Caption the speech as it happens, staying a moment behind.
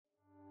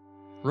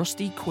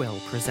Rusty Quill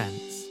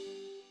presents.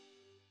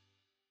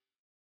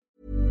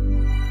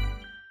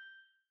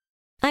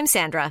 I'm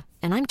Sandra,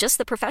 and I'm just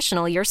the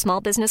professional your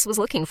small business was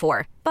looking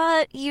for.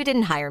 But you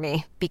didn't hire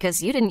me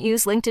because you didn't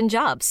use LinkedIn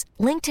Jobs.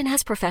 LinkedIn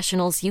has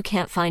professionals you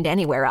can't find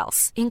anywhere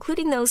else,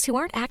 including those who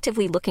aren't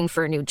actively looking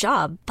for a new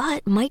job,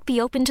 but might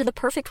be open to the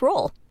perfect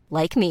role,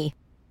 like me.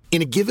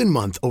 In a given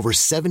month, over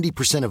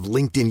 70% of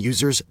LinkedIn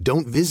users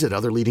don't visit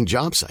other leading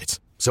job sites.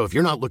 So if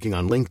you're not looking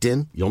on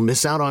LinkedIn, you'll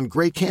miss out on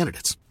great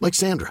candidates like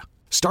Sandra.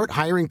 Start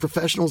hiring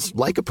professionals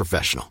like a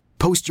professional.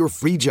 Post your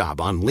free job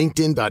on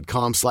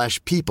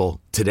linkedin.com/people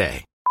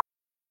today.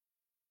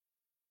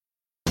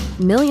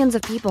 Millions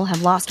of people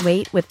have lost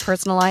weight with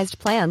personalized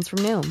plans from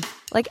Noom.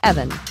 Like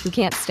Evan, who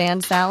can't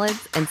stand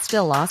salads and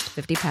still lost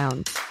 50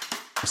 pounds.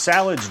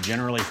 Salads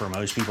generally for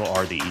most people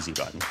are the easy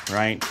button,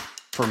 right?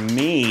 For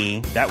me,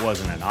 that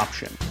wasn't an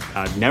option.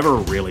 I never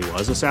really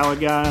was a salad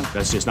guy.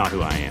 That's just not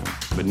who I am.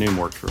 But Noom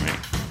worked for me.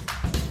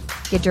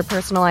 Get your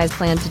personalized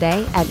plan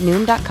today at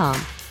Noom.com.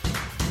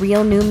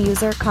 Real Noom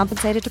user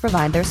compensated to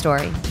provide their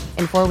story.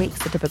 In 4 weeks,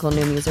 the typical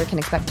Noom user can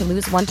expect to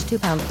lose 1 to 2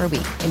 pounds per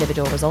week.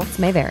 Individual results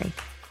may vary.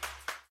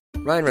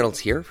 Ryan Reynolds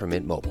here from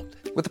Mint Mobile.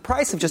 With the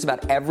price of just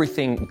about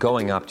everything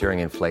going up during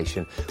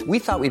inflation, we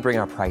thought we'd bring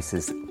our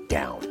prices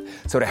down.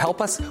 So to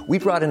help us, we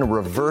brought in a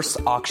reverse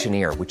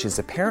auctioneer, which is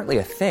apparently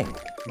a thing.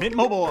 Mint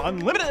Mobile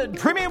Unlimited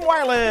Premium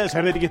Wireless.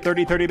 How to get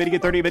 30, 30, bit to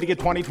get 30, bit to get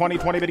 20, 20,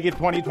 20, bit to get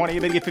 20, 20,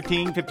 bit to get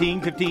 15,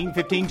 15, 15,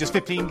 15, just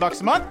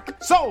 $15 a month?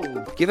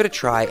 Sold! Give it a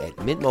try at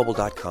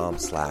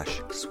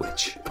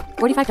mintmobile.com/switch.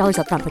 $45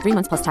 up front for 3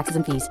 months plus taxes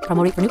and fees.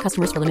 Promo rate for new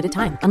customers for limited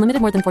time.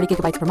 Unlimited more than 40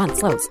 gigabytes per month.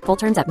 Slows full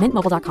terms at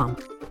mintmobile.com.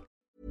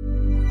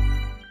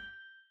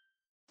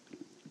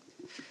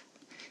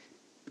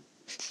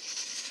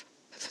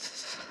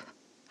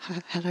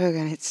 Hello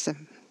again, it's,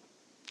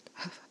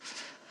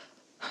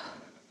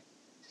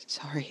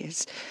 sorry,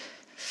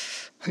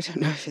 I don't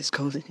know if it's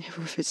cold in here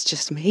or if it's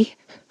just me.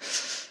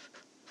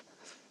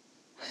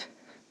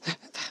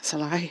 That's a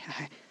lie.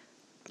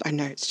 I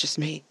know it's just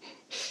me.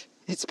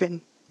 It's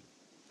been...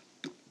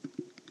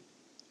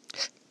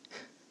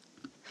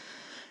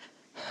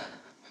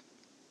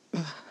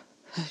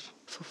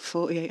 for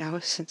 48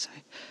 hours since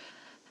I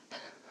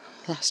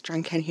last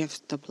drank any of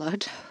the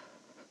blood.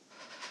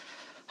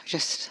 I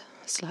just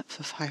slept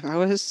for 5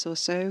 hours or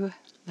so.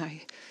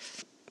 I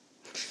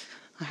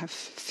have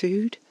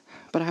food,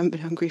 but I haven't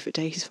been hungry for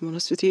days, if I'm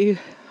honest with you.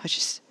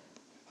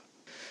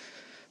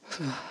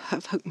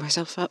 I've hooked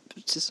myself up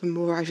to some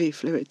more IV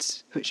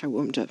fluids, which I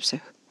warmed up,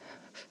 so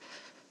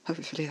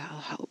hopefully that'll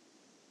help.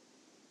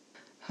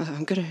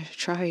 I'm going to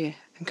try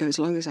and go as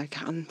long as I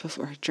can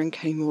before I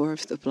drink any more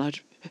of the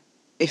blood,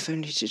 if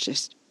only to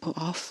just put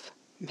off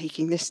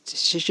making this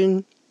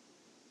decision.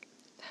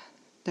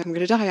 I'm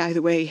going to die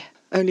either way.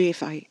 Only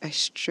if I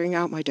string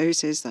out my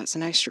doses, that's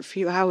an extra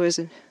few hours,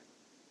 and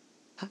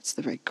that's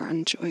the right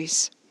grand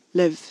choice.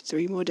 Live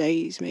 3 more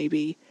days,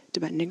 maybe,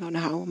 depending on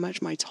how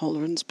much my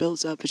tolerance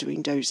builds up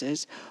between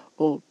doses,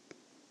 or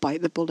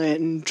bite the bullet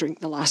and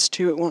drink the last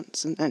 2 at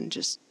once, and then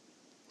just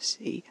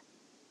see.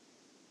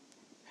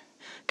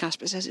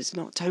 Casper says it's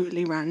not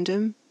totally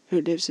random who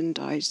lives and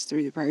dies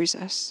through the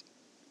process.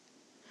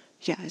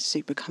 Yeah, it's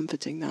super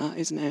comforting that,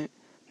 isn't it?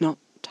 Not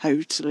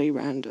totally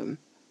random.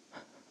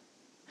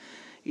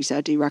 He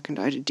said he reckoned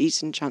I had a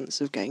decent chance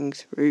of getting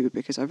through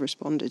because I've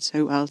responded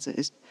so well to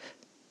his...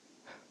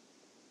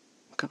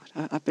 God,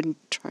 I've been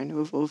trying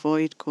to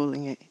avoid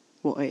calling it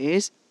what it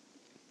is.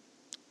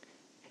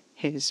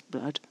 His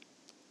blood.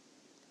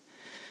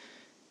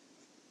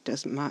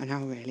 Doesn't matter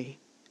now,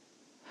 really.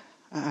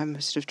 I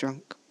must have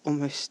drunk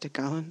almost a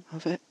gallon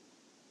of it.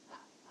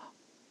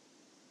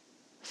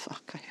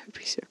 Fuck, I hope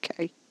he's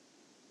okay.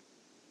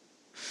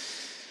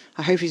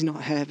 I hope he's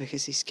not here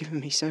because he's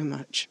given me so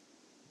much.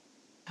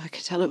 I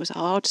could tell it was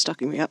hard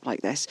stocking me up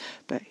like this,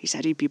 but he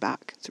said he'd be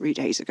back. 3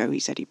 days ago he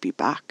said he'd be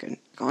back, and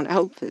I can't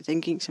help but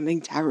thinking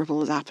something terrible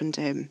has happened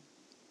to him.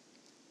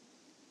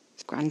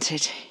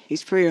 Granted,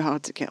 he's pretty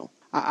hard to kill.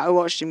 I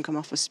watched him come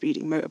off a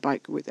speeding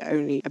motorbike with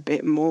only a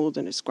bit more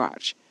than a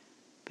scratch,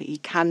 but he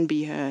can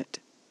be hurt.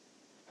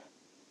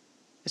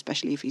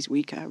 Especially if he's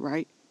weaker,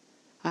 right?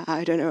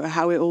 I don't know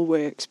how it all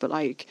works, but,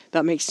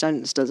 that makes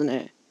sense, doesn't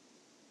it?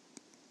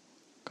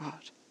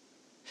 God.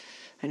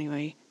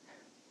 Anyway...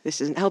 This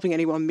isn't helping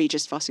anyone, me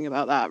just fussing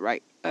about that,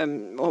 right?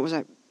 What was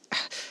I...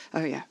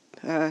 Oh, yeah.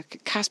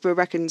 Casper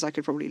reckons I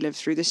could probably live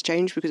through this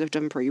change because I've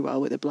done pretty well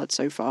with the blood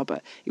so far,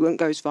 but he wouldn't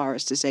go as far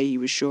as to say he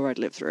was sure I'd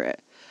live through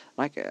it.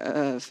 Like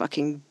a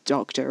fucking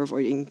doctor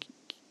avoiding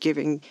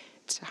giving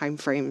time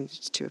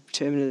frames to a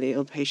terminally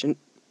ill patient.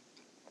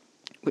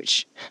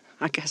 Which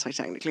I guess I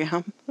technically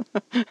am.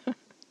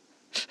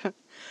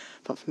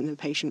 Apart from the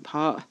patient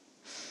part.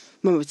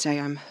 Mum would say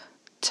I'm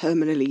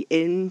terminally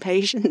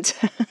impatient.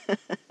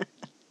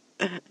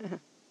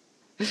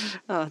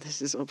 Oh,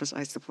 this is all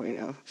besides the point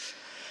now.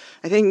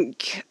 I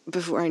think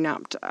before I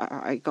napped,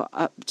 I got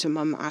up to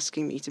Mum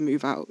asking me to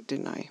move out,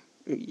 didn't I?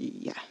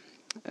 Yeah.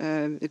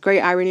 The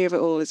great irony of it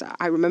all is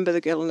I remember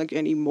the girl on the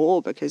gurney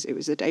more because it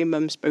was the day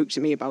Mum spoke to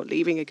me about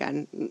leaving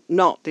again,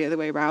 not the other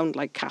way around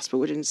like Casper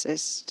would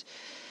insist.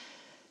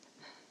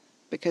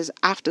 Because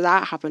after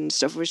that happened,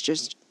 stuff was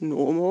just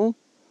normal.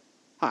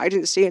 I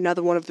didn't see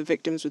another one of the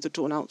victims with the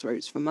torn out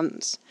throats for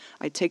months.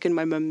 I'd taken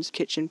my mum's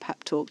kitchen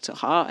pep talk to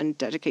heart and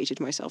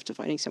dedicated myself to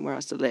finding somewhere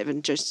else to live,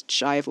 and just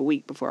shy of a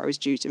week before I was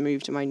due to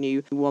move to my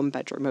new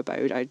one-bedroom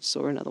abode, I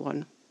saw another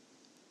one.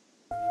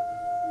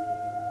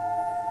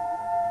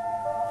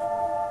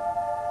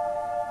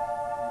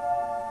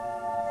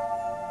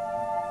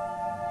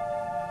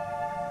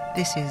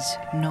 This is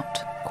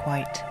Not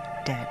Quite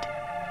Dead,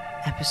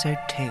 Episode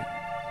 2,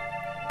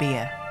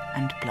 Beer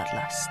and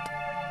Bloodlust.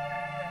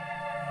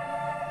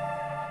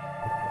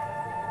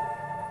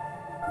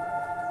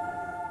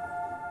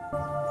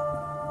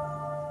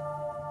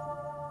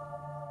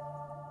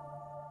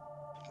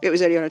 It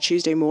was early on a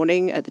Tuesday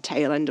morning at the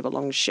tail end of a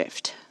long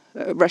shift.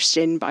 Rushed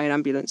in by an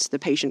ambulance, the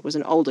patient was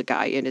an older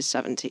guy in his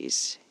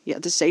 70s. He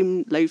had the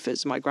same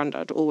loafers my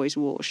granddad always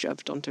wore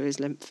shoved onto his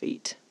limp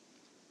feet.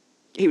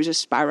 He was a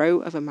sparrow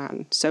of a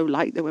man, so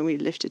light that when we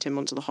lifted him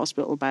onto the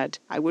hospital bed,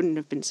 I wouldn't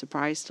have been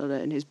surprised to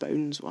learn his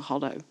bones were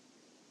hollow.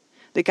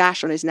 The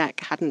gash on his neck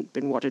hadn't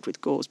been wadded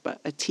with gauze,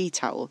 but a tea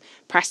towel,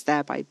 pressed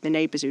there by the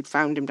neighbours who'd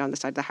found him down the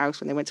side of the house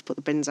when they went to put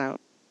the bins out.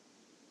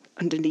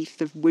 Underneath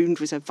the wound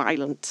was a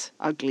violent,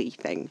 ugly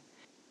thing.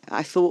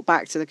 I thought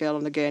back to the girl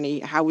on the gurney,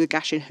 how the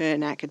gash in her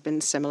neck had been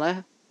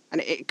similar.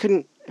 And it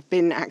couldn't have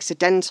been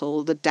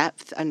accidental, the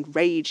depth and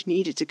rage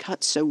needed to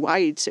cut so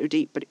wide, so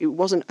deep, but it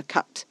wasn't a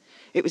cut.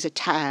 It was a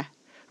tear,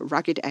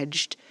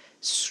 ragged-edged,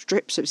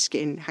 strips of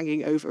skin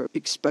hanging over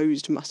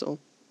exposed muscle.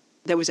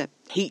 There was a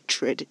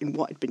hatred in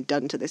what had been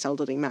done to this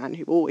elderly man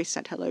who always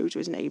said hello to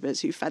his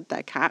neighbours, who fed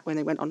their cat when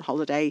they went on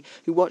holiday,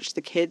 who watched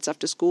the kids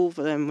after school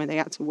for them when they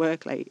had to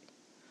work late.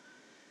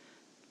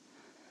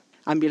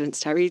 Ambulance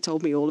Terry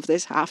told me all of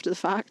this after the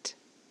fact.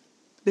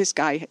 This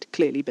guy had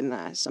clearly been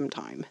there some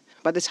time.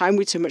 By the time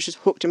we'd so much as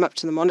hooked him up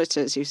to the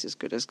monitors, he was as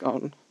good as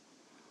gone.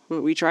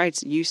 Well, we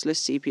tried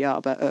useless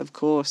CPR, but of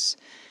course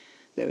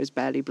there was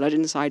barely blood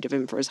inside of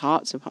him for his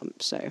heart to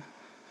pump, so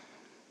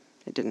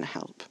it didn't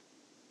help.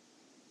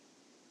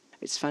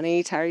 It's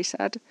funny, Terry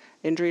said.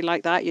 Injury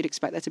like that, you'd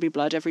expect there to be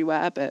blood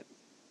everywhere, but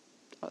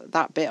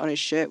that bit on his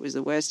shirt was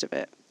the worst of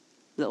it.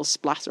 Little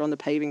splatter on the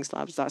paving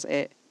slabs, that's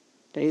it.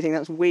 Don't you think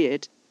that's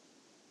weird?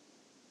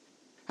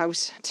 I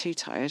was too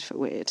tired for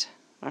weird.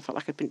 I felt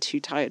like I'd been too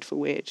tired for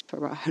weird for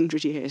about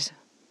 100 years.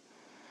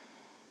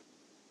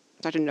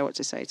 I didn't know what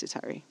to say to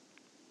Terry.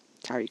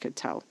 Terry could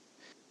tell.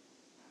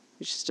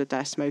 He just stood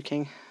there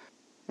smoking.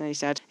 And he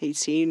said he'd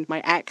seen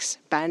my ex,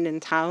 Ben, in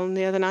town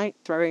the other night,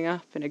 throwing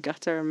up in a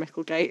gutter in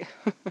Micklegate.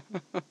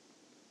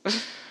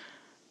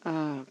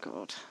 Oh,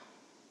 God.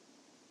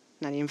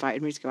 And then he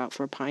invited me to go out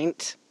for a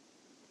pint.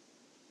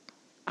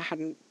 I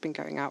hadn't been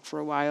going out for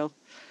a while.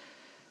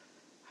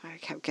 I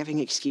kept giving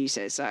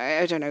excuses.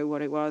 I don't know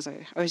what it was.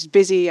 I was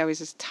busy. I was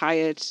just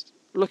tired.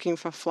 Looking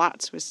for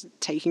flats was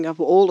taking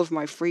up all of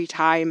my free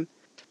time.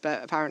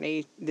 But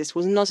apparently this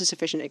was not a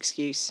sufficient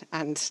excuse.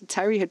 And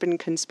Terry had been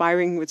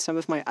conspiring with some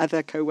of my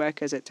other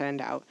co-workers, it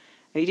turned out.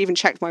 And he'd even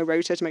checked my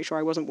rota to make sure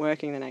I wasn't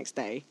working the next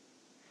day.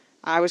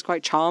 I was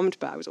quite charmed,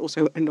 but I was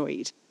also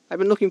annoyed. I'd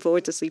been looking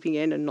forward to sleeping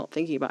in and not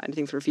thinking about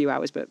anything for a few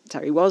hours, but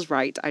Terry was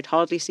right. I'd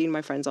hardly seen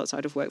my friends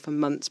outside of work for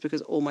months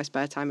because all my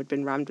spare time had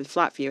been rammed with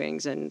flat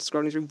viewings and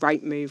scrolling through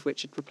Rightmove,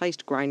 which had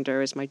replaced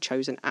Grindr as my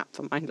chosen app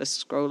for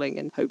mindless scrolling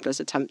and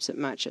hopeless attempts at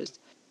matches.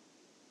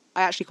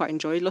 I actually quite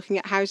enjoyed looking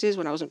at houses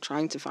when I wasn't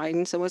trying to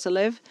find somewhere to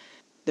live.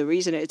 The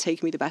reason it had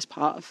taken me the best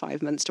part of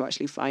 5 months to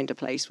actually find a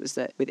place was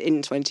that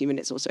within 20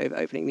 minutes or so of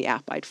opening the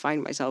app, I'd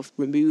find myself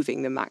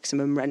removing the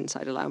maximum rent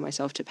I'd allow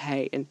myself to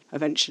pay and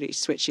eventually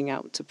switching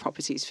out to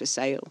properties for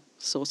sale,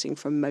 sorting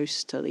from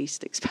most to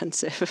least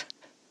expensive.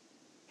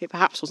 It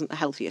perhaps wasn't the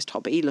healthiest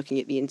hobby, looking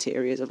at the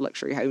interiors of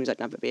luxury homes I'd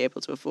never be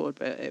able to afford,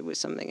 but it was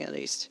something at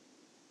least.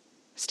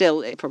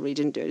 Still, it probably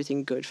didn't do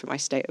anything good for my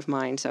state of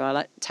mind, so I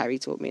let Terry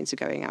talk me into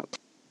going out.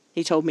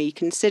 He told me,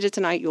 "Consider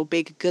tonight your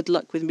big good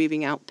luck with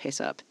moving out piss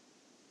up."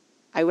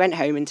 I went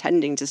home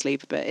intending to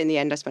sleep, but in the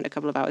end I spent a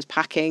couple of hours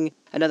packing,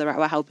 another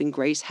hour helping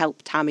Grace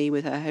help Tammy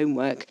with her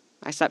homework.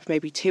 I slept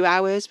maybe 2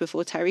 hours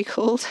before Terry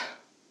called.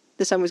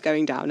 The sun was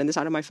going down and the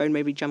sound of my phone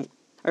made me jump.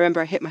 I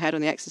remember I hit my head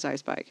on the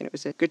exercise bike and it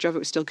was a good job it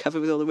was still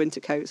covered with all the winter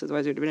coats,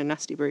 otherwise it would have been a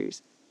nasty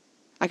bruise.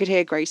 I could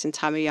hear Grace and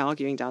Tammy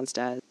arguing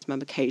downstairs,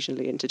 Mum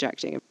occasionally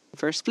interjecting.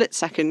 For a split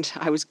second,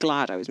 I was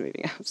glad I was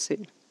moving out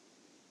soon.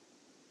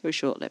 It was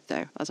short-lived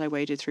though, as I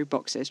waded through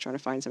boxes trying to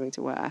find something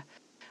to wear.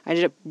 I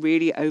ended up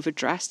really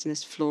overdressed in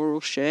this floral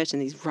shirt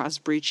and these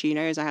raspberry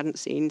chinos I hadn't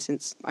seen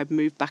since I'd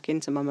moved back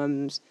into my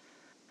mum's.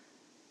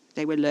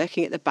 They were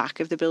lurking at the back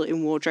of the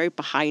built-in wardrobe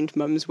behind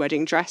Mum's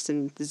wedding dress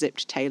and the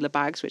zipped tailor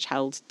bags which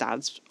held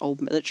Dad's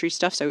old military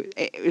stuff, so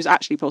it was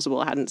actually possible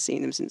I hadn't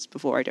seen them since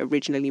before I'd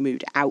originally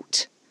moved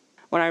out.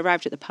 When I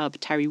arrived at the pub,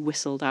 Terry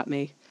whistled at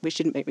me, which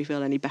didn't make me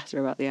feel any better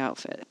about the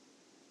outfit.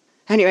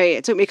 Anyway,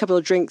 it took me a couple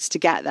of drinks to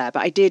get there,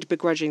 but I did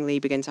begrudgingly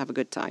begin to have a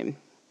good time.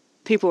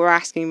 People were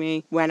asking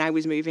me when I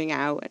was moving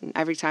out, and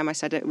every time I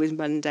said it was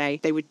Monday,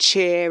 they would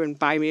cheer and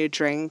buy me a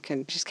drink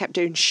and just kept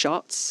doing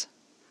shots.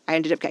 I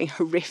ended up getting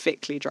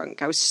horrifically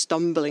drunk. I was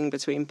stumbling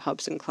between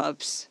pubs and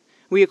clubs.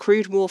 We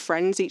accrued more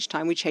friends each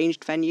time we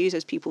changed venues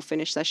as people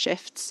finished their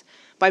shifts.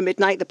 By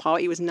midnight, the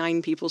party was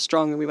 9 people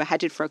strong and we were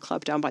headed for a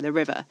club down by the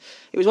river.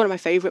 It was one of my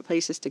favourite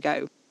places to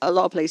go. A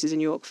lot of places in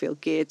York feel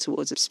geared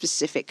towards a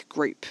specific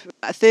group.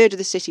 A third of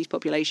the city's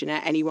population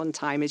at any one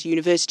time is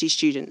university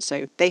students,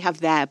 so they have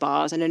their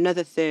bars, and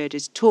another third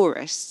is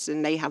tourists,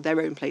 and they have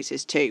their own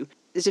places too.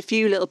 There's a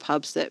few little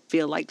pubs that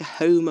feel like the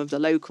home of the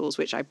locals,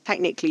 which I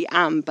technically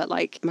am, but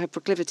my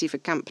proclivity for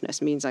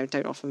campness means I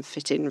don't often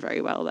fit in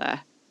very well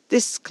there.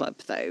 This club,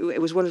 though,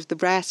 it was one of the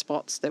rare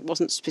spots that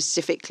wasn't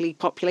specifically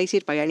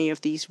populated by any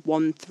of these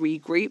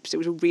 1-3 groups. It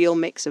was a real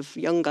mix of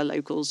younger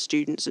locals,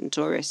 students and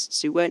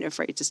tourists who weren't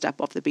afraid to step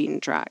off the beaten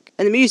track.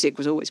 And the music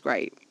was always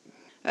great.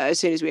 As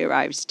soon as we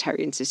arrived,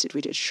 Terry insisted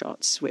we did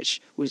shots,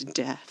 which was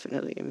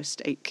definitely a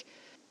mistake.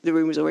 The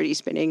room was already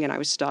spinning and I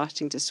was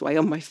starting to sway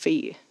on my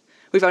feet.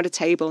 We found a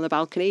table on the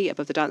balcony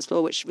above the dance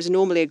floor, which was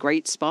normally a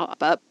great spot,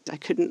 but I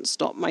couldn't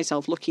stop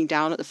myself looking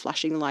down at the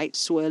flashing lights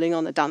swirling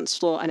on the dance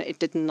floor, and it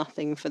did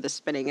nothing for the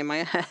spinning in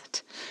my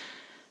head.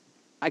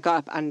 I got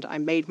up and I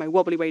made my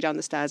wobbly way down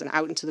the stairs and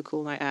out into the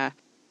cool night air.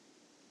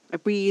 I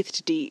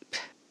breathed deep.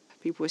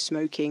 People were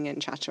smoking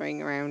and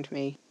chattering around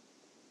me.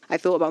 I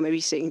thought about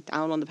maybe sitting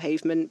down on the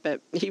pavement,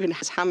 but even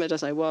as hammered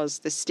as I was,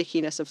 the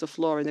stickiness of the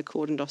floor in the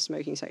cordoned-off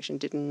smoking section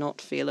did not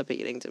feel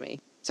appealing to me.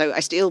 So I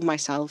steeled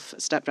myself,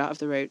 stepped out of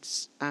the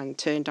roads, and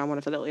turned down one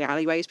of the little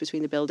alleyways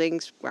between the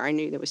buildings where I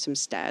knew there were some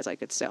stairs I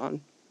could sit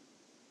on.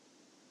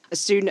 As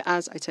soon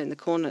as I turned the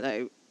corner,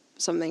 though,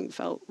 something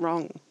felt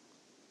wrong.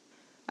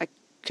 I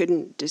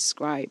couldn't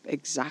describe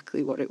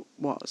exactly what it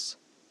was.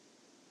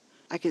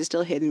 I could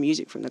still hear the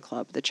music from the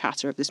club, the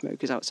chatter of the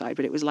smokers outside,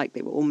 but it was like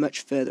they were all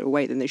much further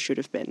away than they should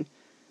have been.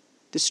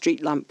 The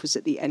street lamp was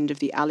at the end of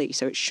the alley,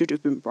 so it should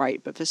have been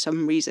bright, but for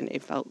some reason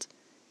it felt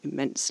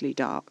immensely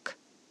dark.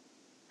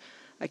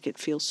 I could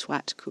feel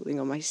sweat cooling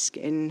on my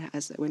skin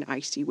as though an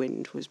icy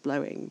wind was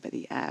blowing, but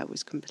the air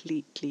was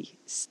completely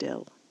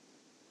still.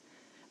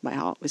 My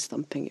heart was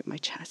thumping in my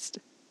chest.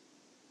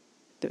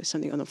 There was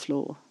something on the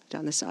floor,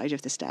 down the side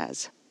of the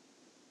stairs.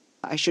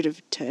 I should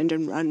have turned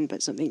and run,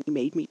 but something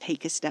made me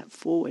take a step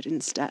forward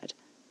instead.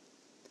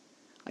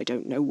 I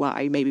don't know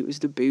why. Maybe it was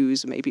the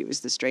booze, maybe it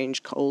was the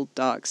strange, cold,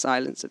 dark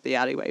silence of the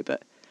alleyway,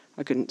 but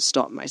I couldn't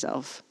stop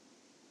myself.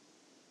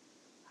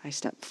 I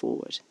stepped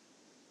forward.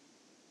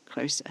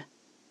 Closer.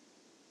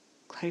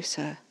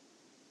 Closer.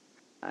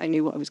 I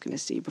knew what I was going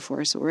to see before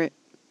I saw it.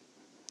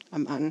 A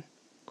man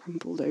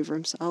crumpled over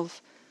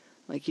himself,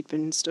 like he'd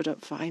been stood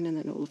up fine, and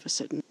then all of a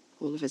sudden,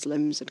 all of his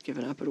limbs had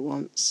given up at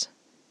once.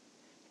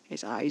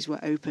 His eyes were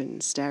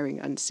open, staring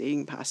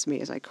unseeing past me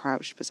as I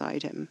crouched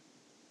beside him.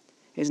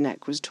 His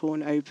neck was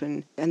torn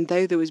open, and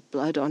though there was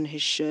blood on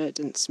his shirt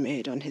and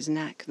smeared on his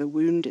neck, the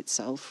wound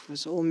itself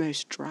was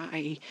almost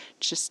dry,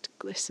 just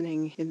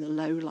glistening in the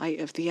low light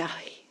of the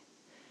alley.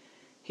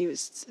 He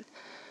was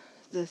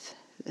the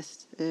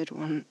third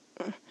one.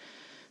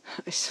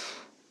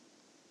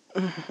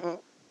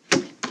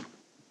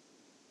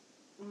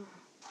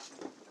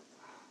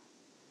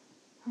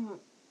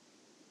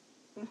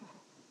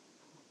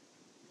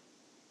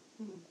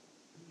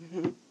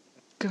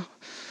 God.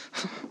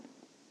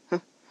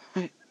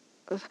 I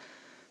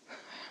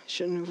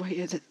shouldn't have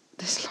waited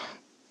this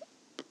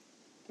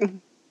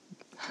long.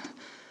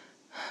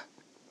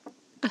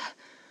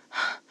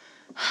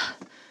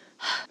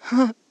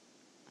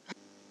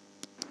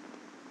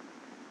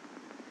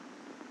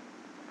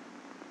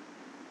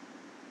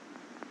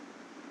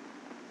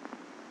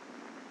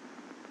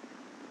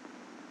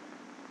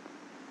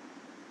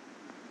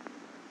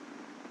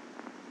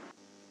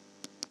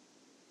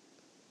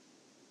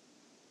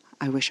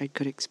 I wish I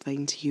could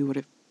explain to you what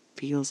it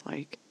feels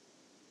like.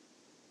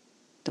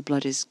 The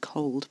blood is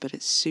cold, but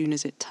as soon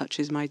as it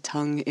touches my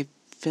tongue, it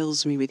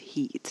fills me with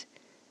heat.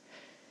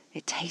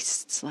 It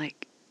tastes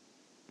like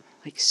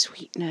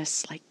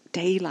sweetness, like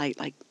daylight,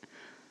 like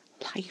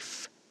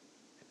life.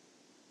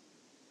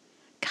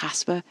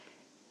 Casper,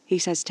 he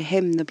says to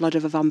him the blood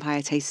of a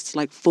vampire tastes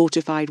like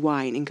fortified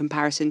wine in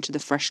comparison to the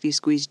freshly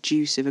squeezed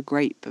juice of a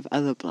grape of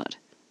other blood.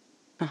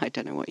 I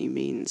don't know what he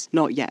means.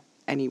 Not yet,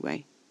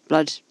 anyway.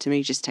 Blood, to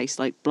me, just tastes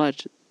like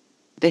blood.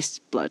 This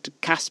blood,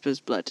 Casper's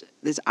blood,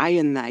 there's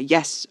iron there,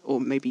 yes, or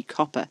maybe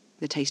copper.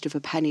 The taste of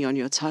a penny on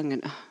your tongue,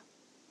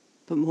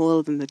 but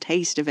more than the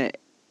taste of it,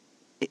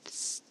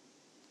 it's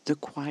the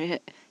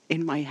quiet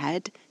in my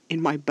head,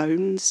 in my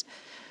bones.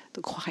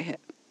 The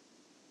quiet.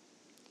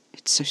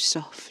 It's so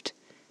soft.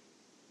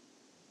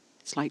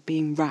 It's like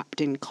being wrapped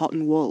in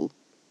cotton wool.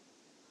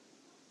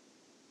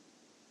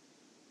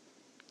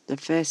 The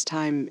first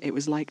time it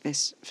was like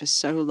this for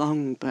so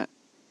long, but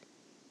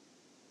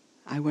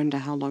I wonder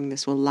how long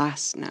this will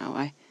last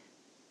now.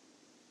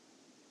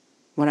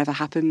 Whatever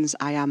happens,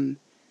 I am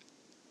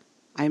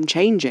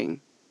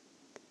changing.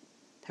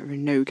 There are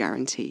no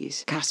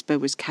guarantees. Casper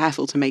was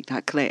careful to make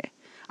that clear.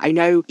 I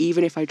know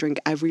even if I drink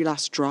every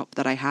last drop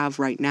that I have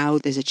right now,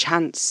 there's a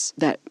chance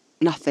that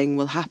nothing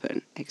will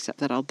happen, except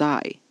that I'll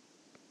die.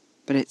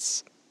 But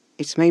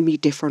it's made me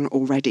different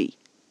already.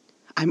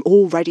 I'm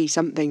already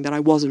something that I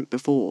wasn't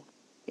before.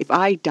 If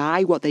I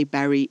die, what they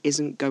bury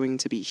isn't going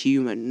to be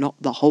human, not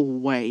the whole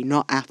way,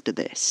 not after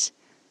this.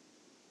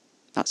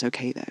 That's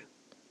okay though.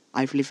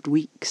 I've lived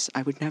weeks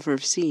I would never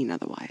have seen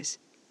otherwise.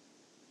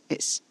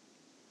 It's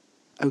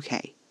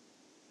okay.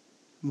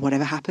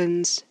 Whatever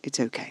happens, it's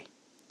okay.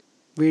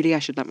 Really, I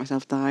should let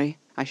myself die.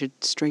 I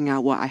should string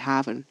out what I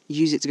have and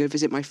use it to go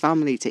visit my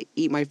family, to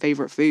eat my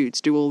favourite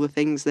foods, do all the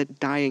things that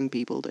dying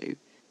people do.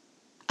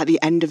 At the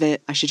end of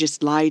it, I should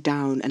just lie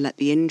down and let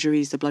the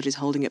injuries the blood is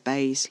holding at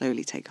bay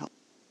slowly take hold.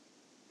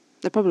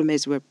 The problem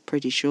is we're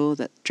pretty sure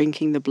that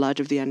drinking the blood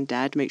of the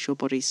undead makes your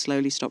body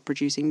slowly stop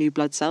producing new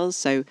blood cells,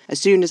 so as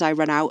soon as I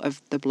run out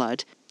of the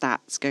blood,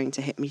 that's going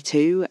to hit me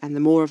too, and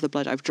the more of the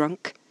blood I've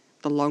drunk,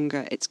 the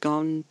longer it's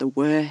gone, the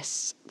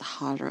worse, the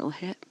harder it'll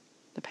hit.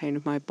 The pain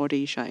of my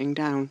body shutting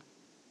down.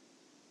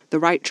 The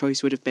right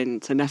choice would have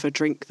been to never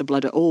drink the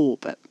blood at all,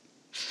 but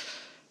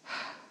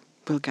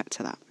we'll get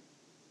to that.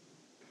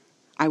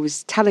 I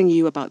was telling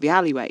you about the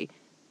alleyway.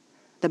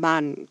 The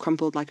man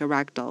crumpled like a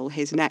rag doll,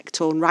 his neck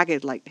torn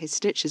ragged like his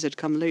stitches had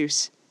come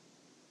loose.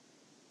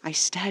 I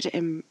stared at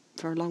him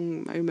for a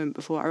long moment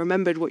before I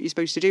remembered what you're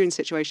supposed to do in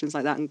situations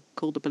like that and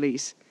called the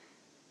police.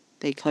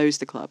 They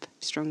closed the club,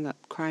 strung up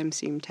crime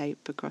scene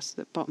tape across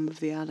the bottom of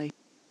the alley.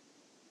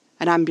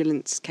 An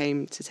ambulance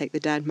came to take the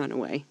dead man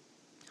away.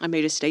 I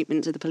made a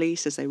statement to the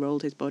police as they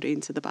rolled his body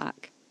into the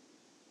back.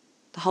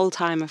 The whole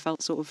time I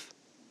felt sort of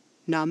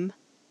numb,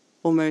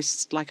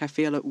 almost like I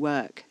feel at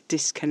work,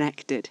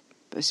 disconnected.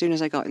 But as soon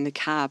as I got in the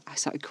cab, I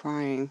started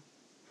crying.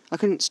 I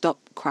couldn't stop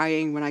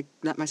crying when I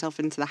let myself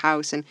into the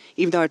house, and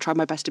even though I tried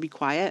my best to be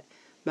quiet,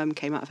 Mum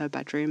came out of her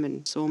bedroom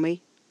and saw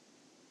me.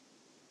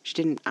 She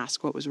didn't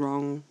ask what was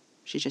wrong.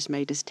 She just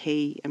made us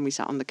tea, and we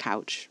sat on the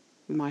couch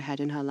with my head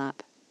in her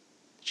lap.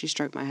 She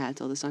stroked my hair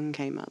till the sun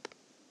came up.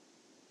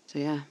 So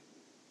yeah,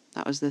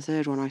 that was the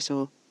third one I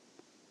saw.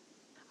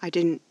 I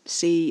didn't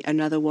see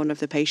another one of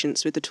the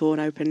patients with the torn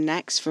open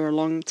necks for a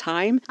long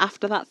time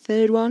after that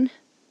third one.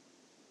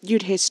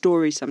 You'd hear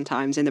stories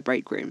sometimes in the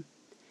break room.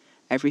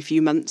 Every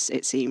few months,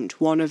 it seemed,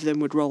 one of them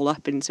would roll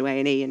up into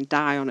A&E and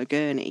die on a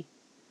gurney.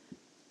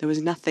 There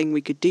was nothing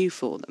we could do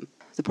for them.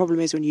 The problem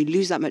is when you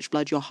lose that much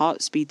blood, your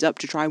heart speeds up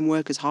to try and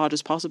work as hard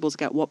as possible to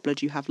get what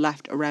blood you have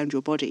left around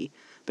your body.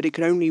 But it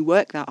can only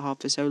work that hard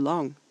for so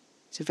long.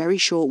 It's a very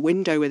short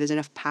window where there's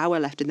enough power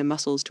left in the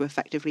muscles to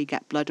effectively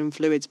get blood and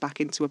fluids back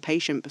into a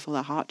patient before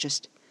their heart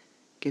just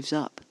gives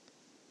up.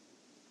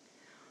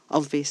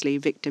 Obviously,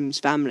 victims'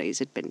 families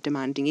had been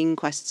demanding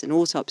inquests and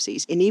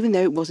autopsies, and even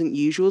though it wasn't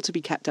usual to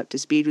be kept up to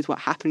speed with what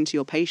happened to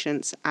your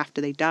patients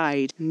after they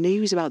died,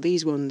 news about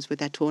these ones with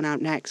their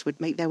torn-out necks would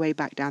make their way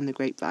back down the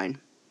grapevine.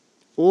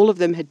 All of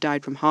them had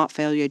died from heart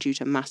failure due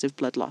to massive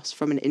blood loss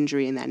from an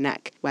injury in their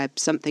neck, where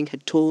something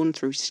had torn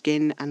through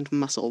skin and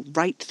muscle,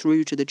 right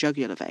through to the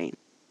jugular vein.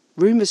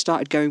 Rumours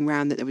started going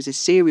round that there was a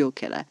serial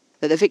killer,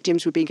 that the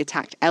victims were being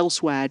attacked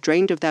elsewhere,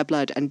 drained of their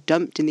blood, and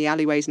dumped in the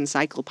alleyways and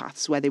cycle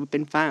paths where they had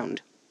been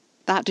found.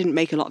 That didn't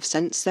make a lot of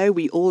sense, though,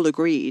 we all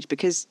agreed,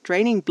 because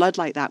draining blood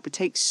like that would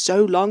take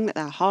so long that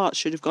their hearts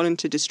should have gone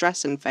into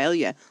distress and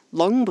failure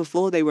long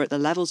before they were at the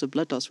levels of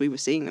blood loss we were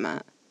seeing them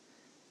at.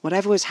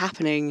 Whatever was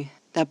happening,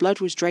 their blood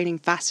was draining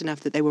fast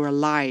enough that they were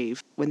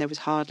alive when there was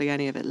hardly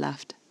any of it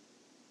left.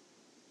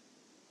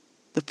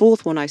 The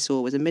fourth one I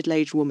saw was a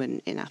middle-aged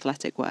woman in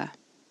athletic wear.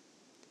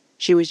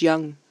 She was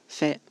young,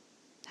 fit,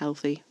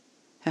 healthy.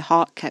 Her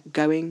heart kept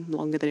going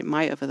longer than it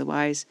might have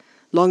otherwise,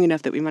 long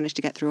enough that we managed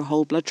to get through a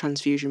whole blood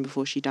transfusion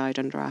before she died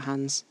under our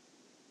hands.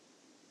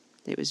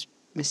 It was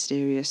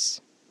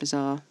mysterious,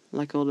 bizarre,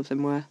 like all of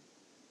them were.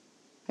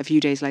 A few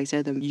days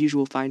later, the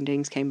usual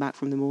findings came back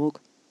from the morgue.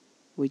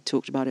 We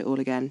talked about it all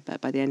again,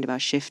 but by the end of our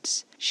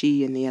shifts,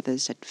 she and the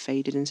others had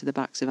faded into the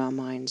backs of our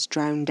minds,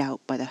 drowned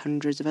out by the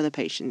hundreds of other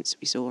patients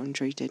we saw and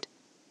treated.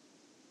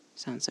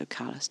 Sounds so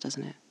callous,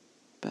 doesn't it?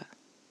 But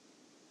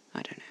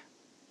I don't know.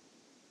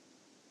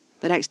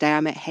 The next day I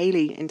met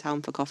Hayley in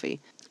town for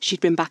coffee. She'd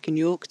been back in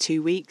York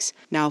 2 weeks,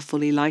 now a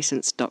fully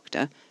licensed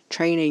doctor,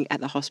 training at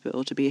the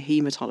hospital to be a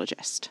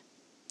haematologist.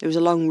 There was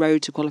a long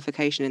road to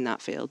qualification in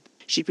that field.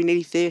 She'd been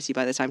nearly 30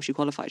 by the time she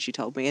qualified, she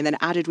told me, and then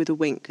added with a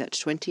wink that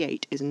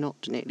 28 is not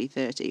nearly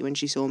 30 when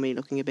she saw me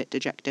looking a bit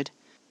dejected.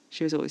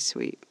 She was always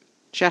sweet.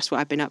 She asked what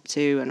I'd been up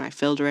to, and I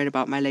filled her in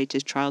about my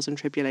latest trials and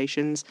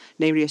tribulations,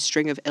 namely a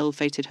string of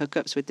ill-fated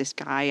hookups with this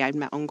guy I'd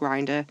met on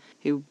Grindr,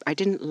 who I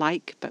didn't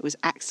like but was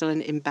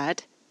excellent in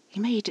bed. He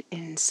made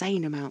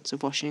insane amounts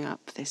of washing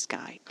up, this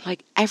guy.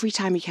 Like, every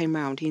time he came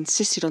round, he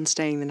insisted on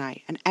staying the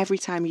night, and every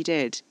time he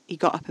did, he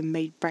got up and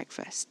made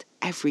breakfast.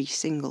 Every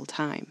single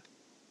time.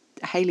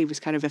 Hayley was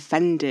kind of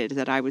offended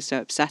that I was so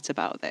upset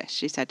about this.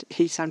 She said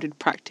he sounded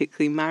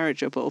practically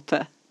marriageable,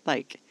 but,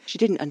 she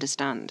didn't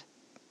understand.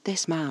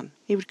 This man,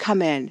 he would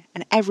come in,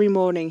 and every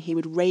morning he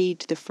would raid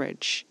the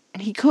fridge,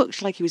 And he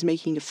cooked like he was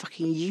making a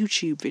fucking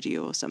YouTube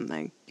video or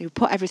something. He would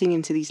put everything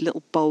into these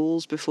little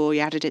bowls before he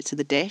added it to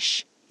the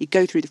dish. He'd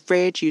go through the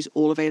fridge, use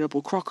all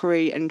available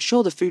crockery, and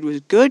sure, the food was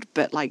good,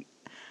 but like,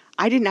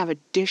 I didn't have a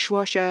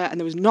dishwasher and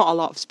there was not a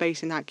lot of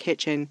space in that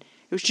kitchen.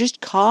 It was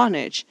just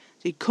carnage.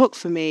 So he'd cook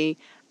for me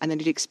and then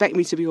he'd expect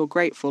me to be all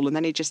grateful and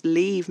then he'd just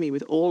leave me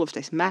with all of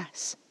this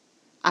mess.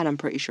 And I'm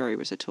pretty sure he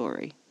was a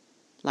Tory.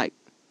 Like,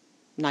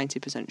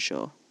 90%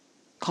 sure.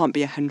 Can't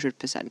be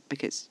 100%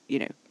 because, you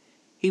know,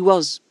 he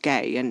was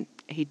gay and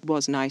he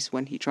was nice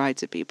when he tried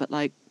to be, but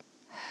like,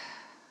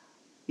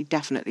 he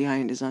definitely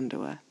ironed his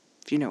underwear,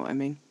 if you know what I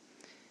mean.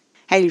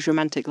 Hayley's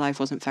romantic life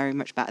wasn't very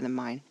much better than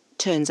mine.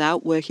 Turns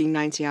out working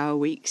 90-hour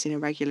weeks in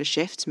irregular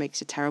shifts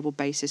makes a terrible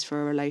basis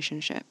for a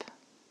relationship.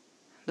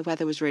 The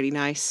weather was really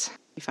nice.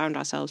 We found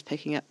ourselves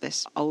picking up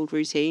this old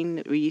routine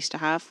that we used to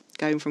have,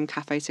 going from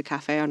cafe to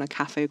cafe on a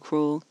cafe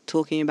crawl,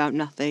 talking about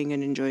nothing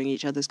and enjoying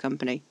each other's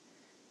company.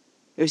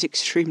 It was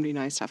extremely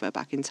nice to have her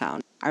back in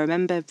town. I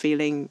remember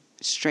feeling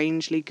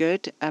strangely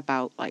good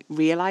about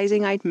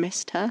realising I'd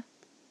missed her.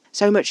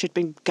 So much had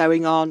been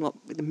going on,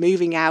 with the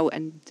moving out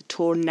and the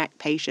torn neck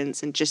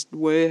patients and just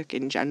work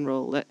in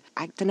general, that,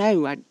 I don't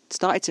know, I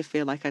started to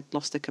feel like I'd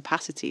lost the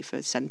capacity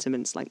for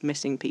sentiments like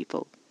missing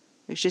people.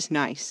 It was just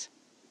nice.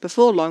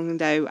 Before long,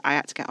 though, I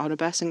had to get on a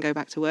bus and go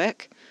back to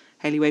work.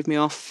 Hayley waved me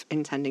off,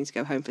 intending to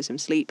go home for some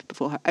sleep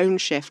before her own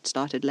shift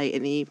started late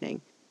in the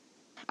evening.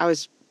 I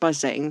was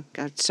buzzing.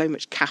 I had so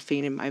much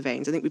caffeine in my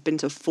veins. I think we'd been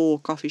to 4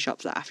 coffee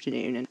shops that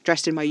afternoon, and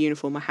dressed in my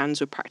uniform, my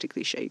hands were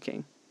practically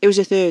shaking. It was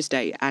a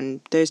Thursday,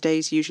 and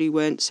Thursdays usually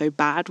weren't so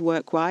bad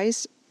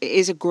work-wise. It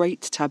is a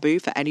great taboo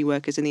for any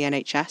workers in the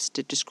NHS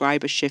to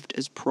describe a shift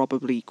as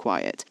probably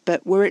quiet.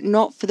 But were it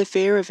not for the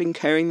fear of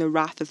incurring the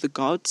wrath of the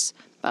gods,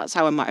 that's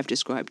how I might have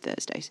described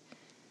Thursdays.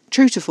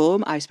 True to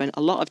form, I spent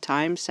a lot of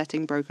time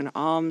setting broken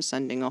arms,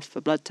 sending off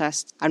for blood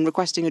tests, and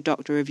requesting a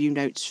doctor review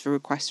notes for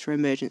requests for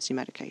emergency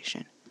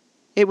medication.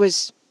 It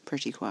was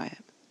pretty quiet.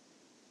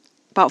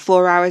 About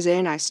 4 hours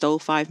in, I stole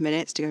 5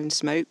 minutes to go and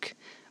smoke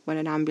when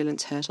an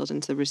ambulance hurtled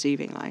into the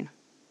receiving line.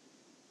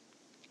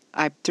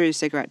 I threw the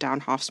cigarette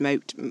down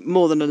half-smoked,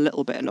 more than a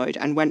little bit annoyed,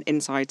 and went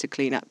inside to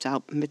clean up to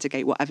help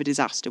mitigate whatever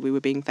disaster we were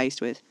being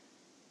faced with.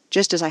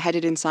 Just as I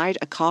headed inside,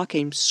 a car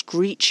came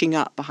screeching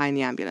up behind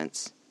the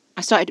ambulance.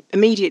 I started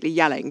immediately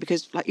yelling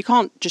because, you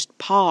can't just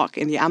park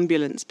in the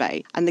ambulance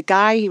bay. And the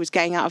guy who was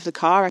getting out of the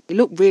car, he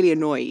looked really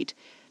annoyed.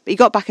 But he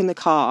got back in the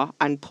car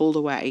and pulled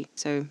away,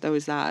 so there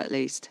was that at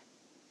least.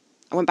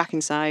 I went back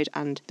inside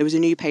and there was a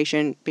new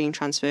patient being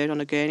transferred on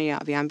a gurney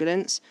out of the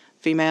ambulance.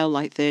 Female,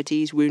 late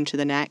 30s, wound to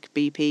the neck,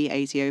 BP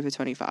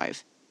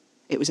 80/25.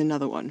 It was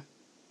another one.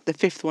 The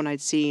 5th one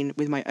I'd seen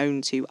with my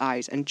own 2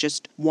 eyes, and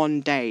just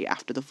 1 day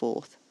after the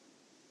 4th.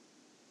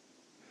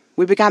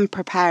 We began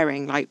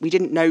preparing, we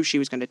didn't know she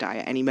was going to die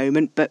at any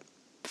moment, but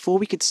before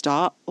we could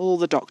start, all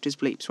the doctor's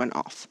bleeps went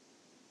off.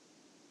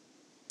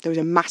 There was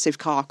a massive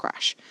car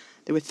crash.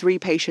 There were 3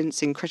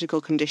 patients in critical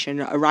condition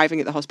arriving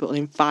at the hospital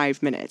in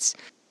 5 minutes.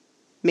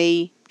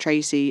 Me,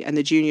 Tracy, and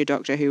the junior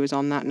doctor who was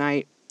on that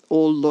night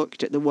all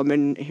looked at the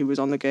woman who was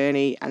on the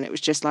gurney, and it was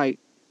just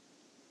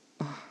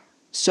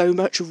so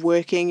much of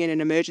working in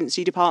an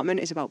emergency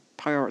department is about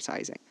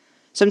prioritising.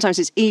 Sometimes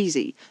it's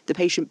easy. The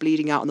patient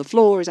bleeding out on the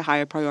floor is a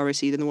higher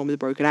priority than the one with a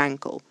broken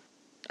ankle.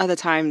 Other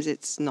times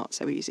it's not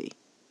so easy.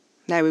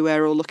 There we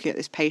were all looking at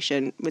this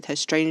patient with her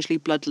strangely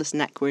bloodless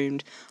neck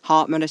wound,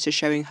 heart monitor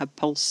showing her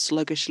pulse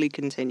sluggishly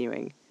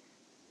continuing.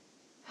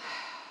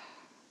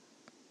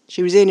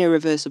 She was in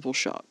irreversible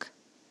shock.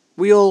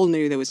 We all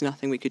knew there was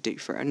nothing we could do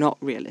for her, not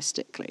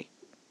realistically.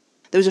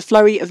 There was a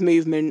flurry of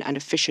movement and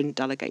efficient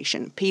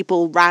delegation.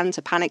 People ran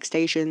to panic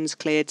stations,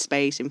 cleared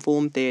space,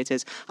 informed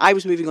theatres. I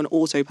was moving on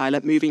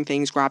autopilot, moving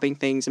things, grabbing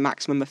things, and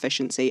maximum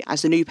efficiency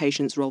as the new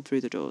patients rolled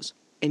through the doors.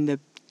 In the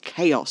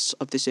chaos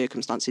of the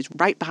circumstances,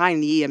 right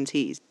behind the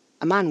EMTs,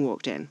 a man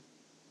walked in.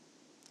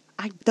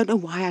 I don't know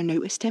why I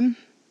noticed him.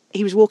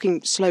 He was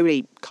walking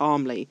slowly,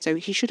 calmly, so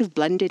he should have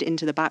blended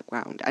into the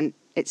background, and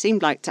it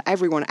seemed like to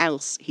everyone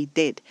else he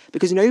did,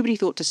 because nobody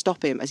thought to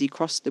stop him as he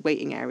crossed the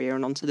waiting area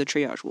and onto the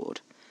triage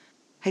ward.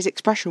 His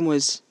expression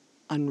was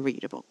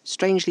unreadable,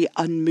 strangely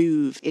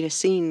unmoved in a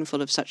scene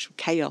full of such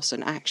chaos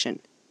and action.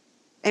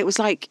 It was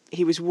like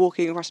he was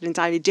walking across an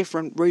entirely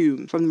different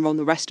room from the one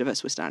the rest of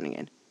us were standing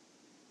in.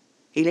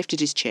 He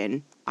lifted his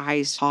chin,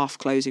 eyes half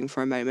closing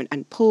for a moment,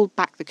 and pulled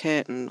back the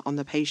curtain on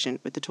the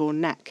patient with the torn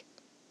neck.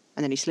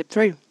 And then he slipped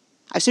through.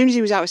 As soon as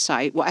he was out of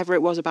sight, whatever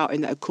it was about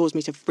him that had caused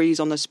me to freeze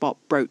on the spot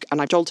broke,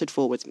 and I jolted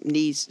forwards,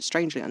 knees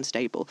strangely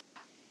unstable.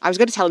 I was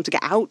going to tell him to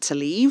get out, to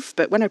leave,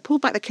 but when I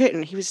pulled back the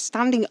curtain, he was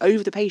standing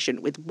over the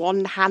patient with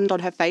one hand on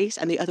her face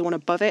and the other one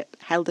above it,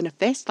 held in a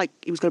fist, like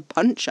he was going to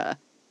punch her.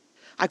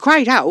 I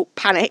cried out,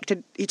 panicked,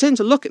 and he turned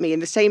to look at me in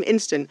the same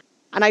instant,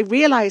 and I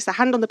realised the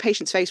hand on the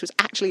patient's face was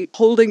actually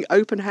holding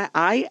open her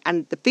eye,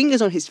 and the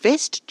fingers on his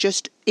fist,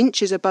 just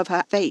inches above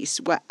her face,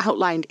 were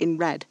outlined in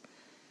red.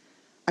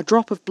 A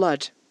drop of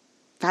blood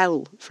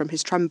fell from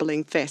his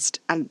trembling fist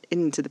and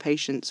into the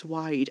patient's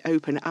wide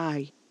open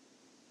eye.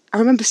 I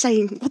remember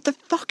saying, "What the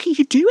fuck are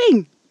you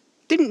doing?"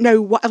 didn't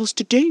know what else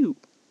to do.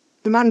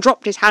 The man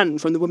dropped his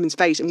hand from the woman's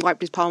face and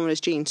wiped his palm on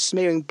his jeans,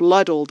 smearing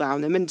blood all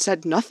down them, and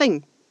said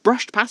nothing,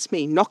 brushed past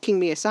me, knocking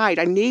me aside.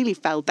 I nearly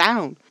fell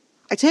down.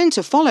 I turned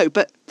to follow,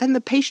 but then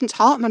the patient's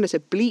heart monitor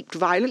bleeped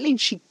violently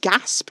and she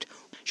gasped.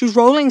 She was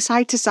rolling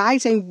side to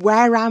side, saying,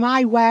 "Where am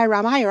I? Where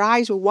am I?" Her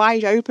eyes were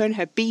wide open,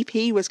 her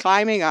BP was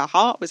climbing, her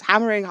heart was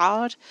hammering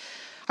hard.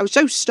 I was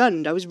so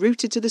stunned, I was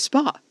rooted to the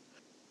spot.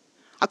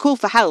 I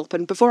called for help,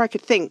 and before I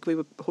could think, we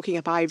were hooking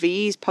up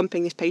IVs,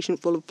 pumping this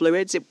patient full of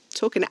fluids. It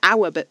took an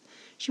hour, but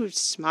she was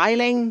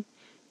smiling,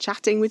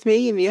 chatting with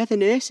me and the other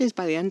nurses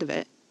by the end of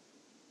it.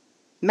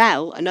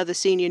 Mel, another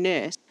senior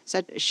nurse,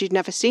 said she'd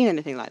never seen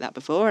anything like that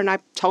before, and I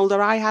told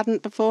her I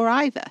hadn't before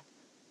either.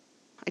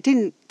 I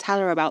didn't tell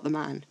her about the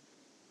man.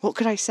 What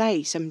could I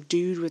say? Some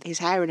dude with his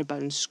hair in a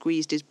bun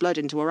squeezed his blood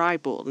into her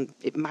eyeball and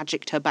it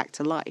magicked her back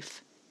to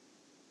life.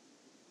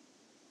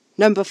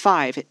 Number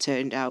 5, it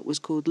turned out, was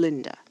called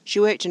Linda. She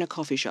worked in a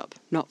coffee shop,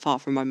 not far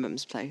from my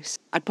mum's place.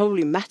 I'd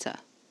probably met her.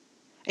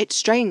 "It's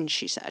strange,"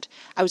 she said.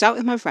 "I was out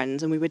with my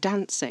friends and we were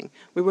dancing.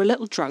 We were a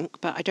little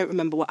drunk, but I don't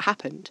remember what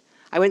happened.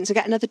 I went to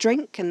get another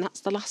drink and that's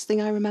the last thing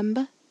I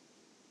remember."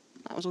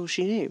 That was all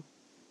she knew.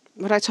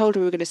 When I told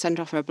her we were going to send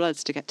off her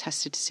bloods to get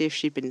tested to see if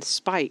she'd been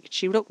spiked,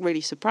 she looked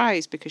really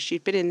surprised because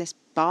she'd been in this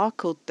bar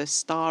called the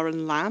Star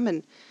and Lamb,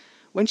 and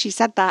when she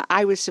said that,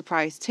 I was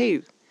surprised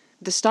too.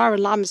 The Star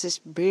and Lamb is this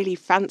really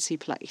fancy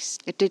place.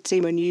 It did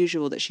seem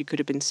unusual that she could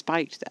have been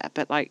spiked there,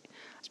 but I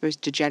suppose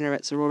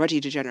degenerates are already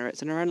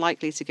degenerates and are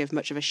unlikely to give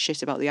much of a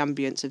shit about the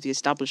ambience of the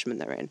establishment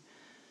they're in.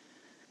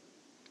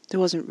 There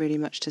wasn't really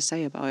much to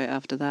say about it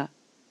after that.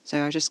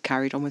 So I just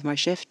carried on with my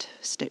shift,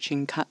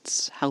 stitching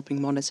cuts,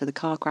 helping monitor the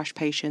car crash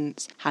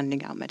patients,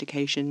 handing out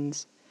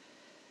medications.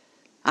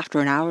 After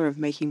an hour of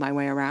making my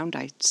way around,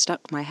 I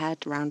stuck my head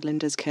around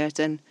Linda's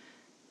curtain,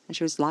 and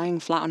she was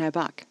lying flat on her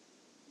back,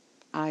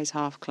 eyes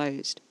half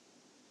closed.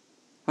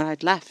 When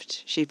I'd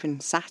left, she'd been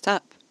sat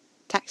up,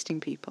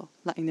 texting people,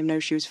 letting them know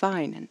she was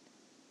fine, and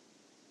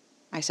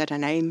I said her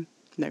name,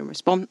 no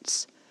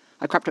response.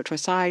 I crept up to her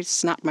side,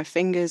 snapped my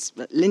fingers.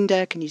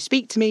 "Linda, can you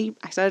speak to me?"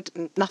 I said,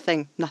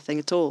 nothing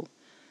at all.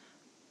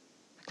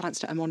 I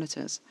glanced at her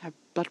monitors. Her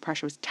blood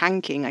pressure was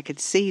tanking. I could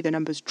see the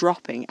numbers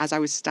dropping as I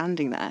was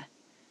standing there.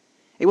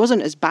 It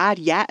wasn't as bad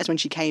yet as when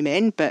she came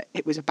in, but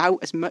it was about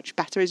as much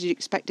better as you'd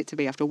expect it to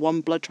be after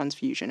one blood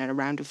transfusion and a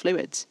round of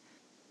fluids.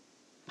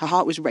 Her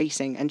heart was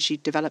racing and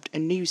she'd developed a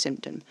new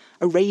symptom,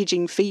 a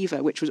raging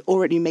fever which was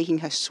already making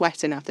her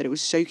sweat enough that it was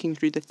soaking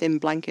through the thin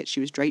blanket she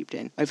was draped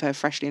in over her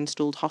freshly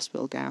installed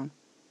hospital gown.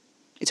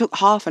 It took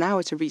half an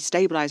hour to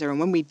restabilise her, and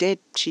when we did,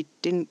 she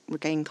didn't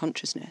regain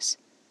consciousness.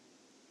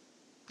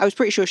 I was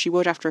pretty sure she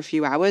would after a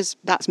few hours.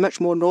 That's much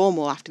more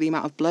normal after the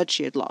amount of blood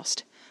she had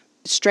lost.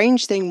 The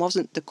strange thing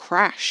wasn't the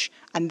crash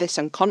and this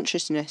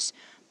unconsciousness,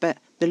 but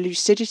the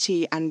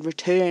lucidity and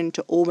return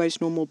to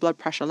almost normal blood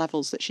pressure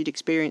levels that she'd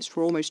experienced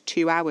for almost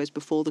 2 hours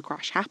before the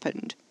crash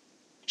happened.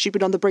 She'd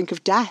been on the brink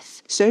of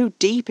death, so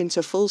deep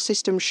into full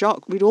system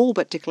shock we'd all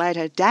but declared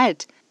her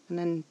dead, and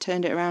then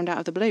turned it around out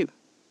of the blue.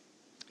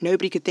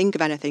 Nobody could think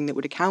of anything that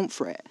would account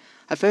for it.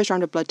 Her first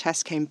round of blood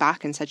tests came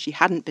back and said she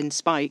hadn't been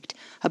spiked.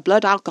 Her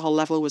blood alcohol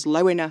level was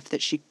low enough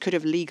that she could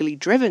have legally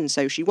driven,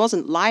 so she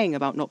wasn't lying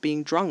about not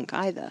being drunk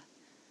either.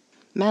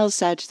 Mel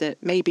said that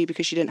maybe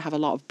because she didn't have a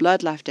lot of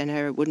blood left in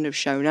her, it wouldn't have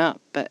shown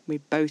up, but we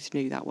both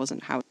knew that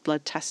wasn't how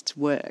blood tests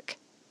work.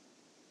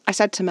 I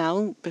said to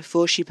Mel,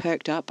 before she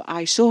perked up,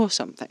 I saw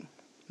something.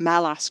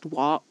 Mel asked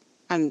what,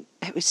 and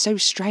it was so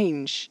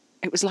strange.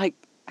 It was like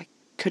I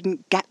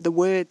couldn't get the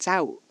words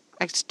out.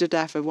 I stood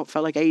there for what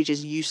felt like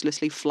ages,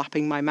 uselessly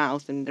flapping my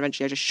mouth, and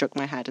eventually I just shook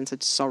my head and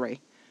said sorry.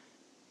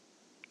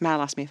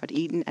 Mel asked me if I'd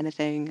eaten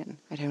anything, and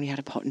I'd only had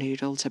a pot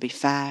noodle, to be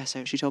fair,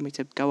 so she told me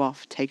to go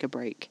off, take a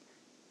break.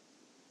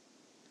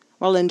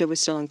 While Linda was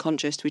still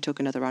unconscious, we took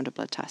another round of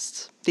blood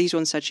tests. These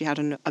ones said she had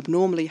an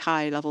abnormally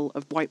high level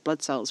of white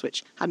blood cells,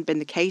 which hadn't been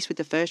the case with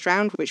the first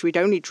round, which we'd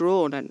only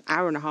drawn an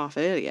hour and a half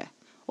earlier.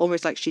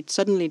 Almost like she'd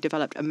suddenly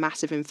developed a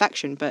massive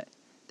infection, but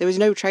there was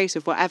no trace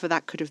of whatever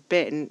that could have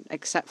been,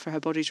 except for her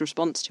body's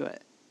response to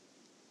it.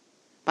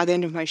 By the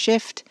end of my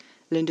shift,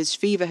 Linda's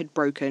fever had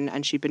broken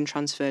and she'd been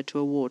transferred to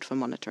a ward for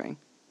monitoring.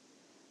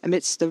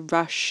 Amidst the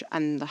rush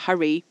and the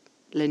hurry,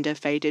 Linda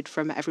faded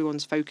from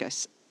everyone's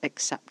focus,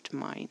 except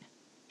mine.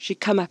 She'd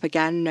come up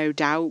again, no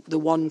doubt, the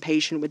one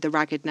patient with the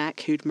ragged neck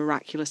who'd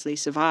miraculously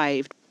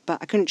survived, but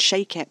I couldn't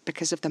shake it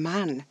because of the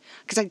man,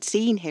 because I'd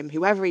seen him,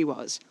 whoever he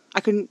was. I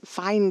couldn't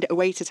find a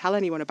way to tell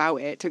anyone about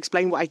it, to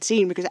explain what I'd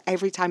seen, because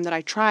every time that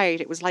I tried,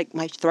 it was like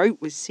my throat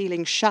was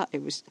sealing shut.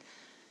 It was...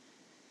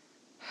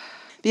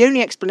 The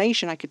only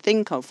explanation I could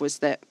think of was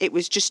that it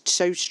was just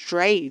so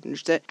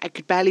strange that I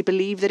could barely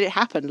believe that it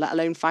happened, let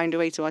alone find a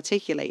way to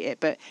articulate it,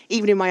 but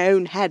even in my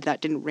own head,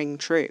 that didn't ring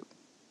true.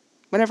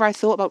 Whenever I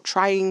thought about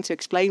trying to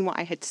explain what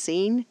I had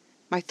seen,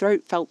 my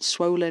throat felt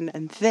swollen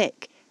and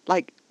thick,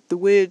 like the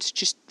words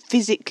just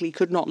physically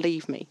could not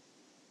leave me.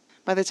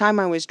 By the time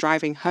I was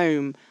driving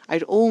home,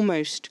 I'd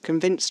almost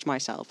convinced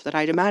myself that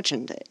I'd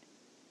imagined it.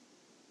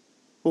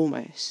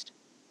 Almost.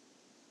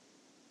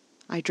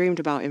 I dreamed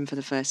about him for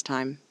the first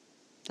time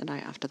the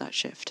night after that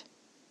shift.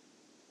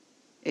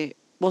 It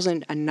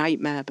wasn't a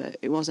nightmare, but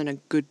it wasn't a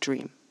good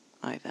dream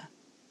either.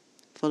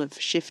 Full of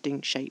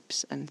shifting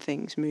shapes and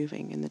things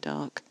moving in the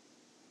dark.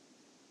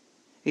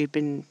 He'd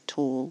been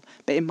tall,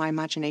 but in my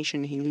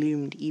imagination he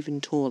loomed even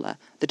taller.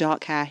 The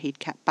dark hair he'd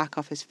kept back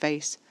off his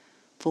face,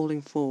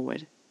 falling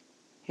forward.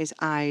 His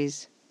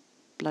eyes,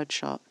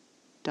 bloodshot,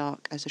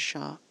 dark as a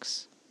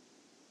shark's.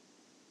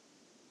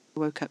 I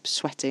woke up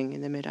sweating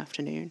in the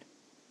mid-afternoon,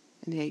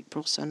 in the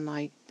April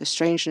sunlight. The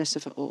strangeness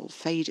of it all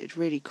faded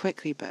really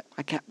quickly, but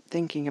I kept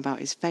thinking about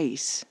his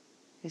face,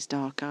 his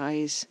dark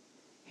eyes,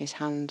 his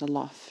hand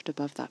aloft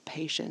above that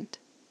patient,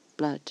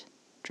 blood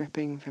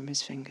dripping from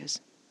his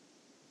fingers.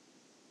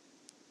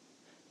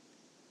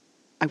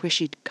 I wish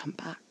he'd come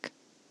back.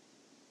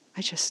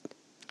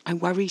 I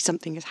worry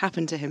something has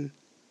happened to him.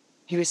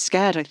 He was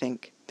scared, I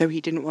think, though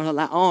he didn't want to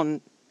let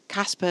on.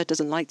 Casper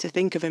doesn't like to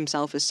think of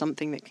himself as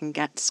something that can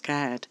get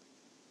scared.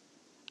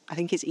 I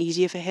think it's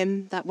easier for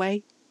him that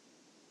way.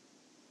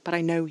 But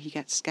I know he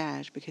gets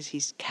scared because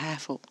he's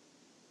careful.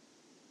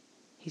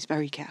 He's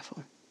very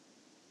careful.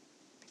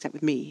 Except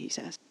with me, he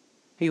says.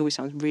 He always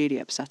sounds really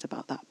upset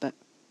about that, but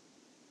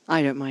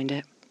I don't mind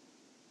it.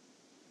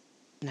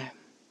 No,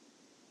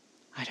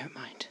 I don't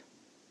mind.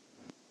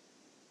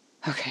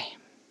 Okay,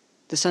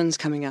 the sun's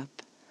coming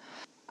up.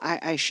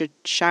 I should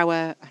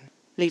shower and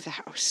leave the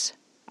house.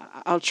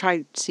 I'll try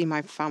to see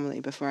my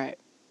family before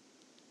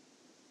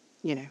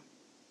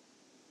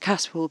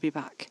Casper will be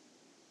back.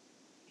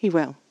 He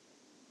will.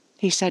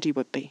 He said he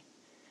would be.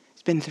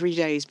 It's been 3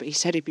 days, but he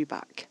said he'd be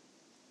back.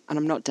 And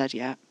I'm not dead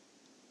yet.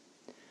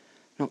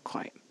 Not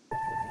quite.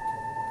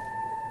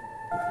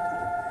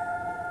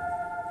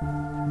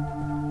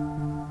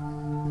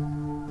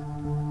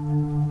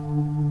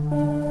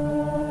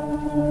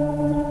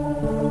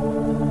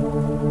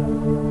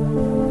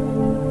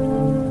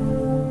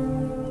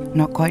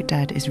 Not Quite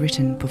Dead is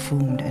written,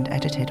 performed and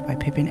edited by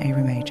Pippin A.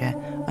 Remager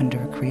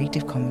under a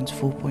Creative Commons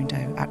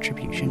 4.0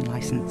 Attribution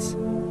License.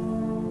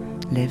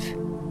 Live,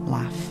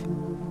 laugh,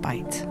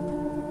 bite.